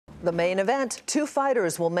The main event, two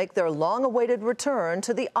fighters will make their long-awaited return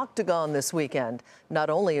to the octagon this weekend.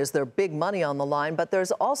 Not only is there big money on the line, but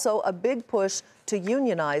there's also a big push to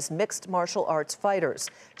unionize mixed martial arts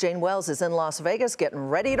fighters. Jane Wells is in Las Vegas getting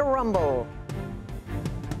ready to rumble.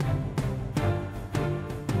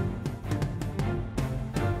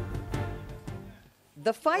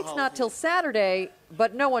 The fight's not till Saturday,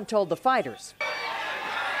 but no one told the fighters.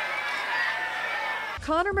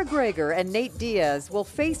 Conor McGregor and Nate Diaz will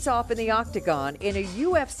face off in the octagon in a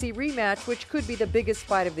UFC rematch, which could be the biggest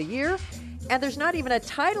fight of the year, and there's not even a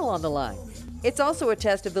title on the line. It's also a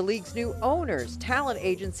test of the league's new owners, talent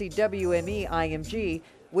agency WME-IMG,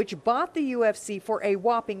 which bought the UFC for a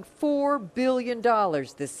whopping $4 billion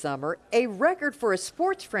this summer, a record for a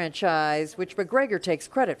sports franchise, which McGregor takes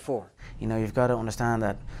credit for. You know, you've got to understand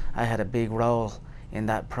that I had a big role in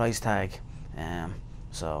that price tag,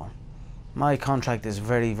 so my contract is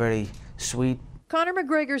very, very sweet. Conor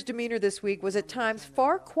McGregor's demeanor this week was at times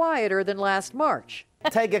far quieter than last March.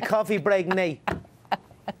 Take a coffee break, Nate.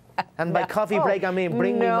 And by coffee break, I mean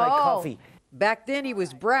bring me my coffee. Back then he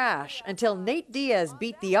was brash until Nate Diaz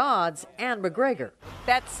beat the odds and McGregor.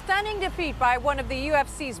 That stunning defeat by one of the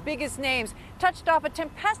UFC's biggest names touched off a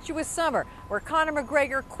tempestuous summer where Conor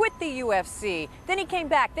McGregor quit the UFC. Then he came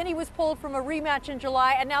back. Then he was pulled from a rematch in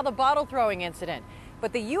July, and now the bottle throwing incident.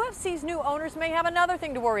 But the UFC's new owners may have another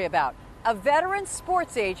thing to worry about. A veteran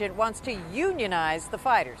sports agent wants to unionize the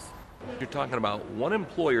fighters. You're talking about one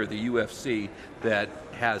employer, the UFC, that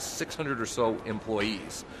has 600 or so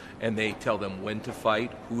employees, and they tell them when to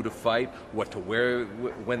fight, who to fight, what to wear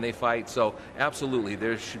when they fight. So absolutely,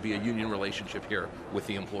 there should be a union relationship here with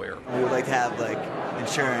the employer. We would like to have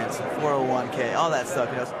insurance, 401k, all that stuff.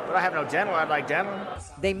 But I have no dental. I'd like dental.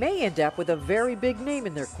 They may end up with a very big name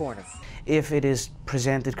in their corner. If it is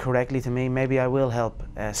presented correctly to me, maybe I will help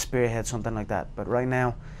spearhead something like that. But right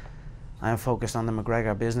now, I'm focused on the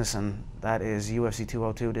McGregor business, and that is UFC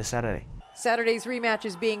 202 this Saturday. Saturday's rematch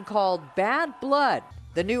is being called Bad Blood.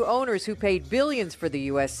 The new owners who paid billions for the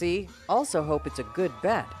UFC also hope it's a good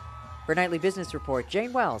bet. For Nightly Business Report,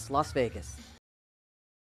 Jane Wells, Las Vegas.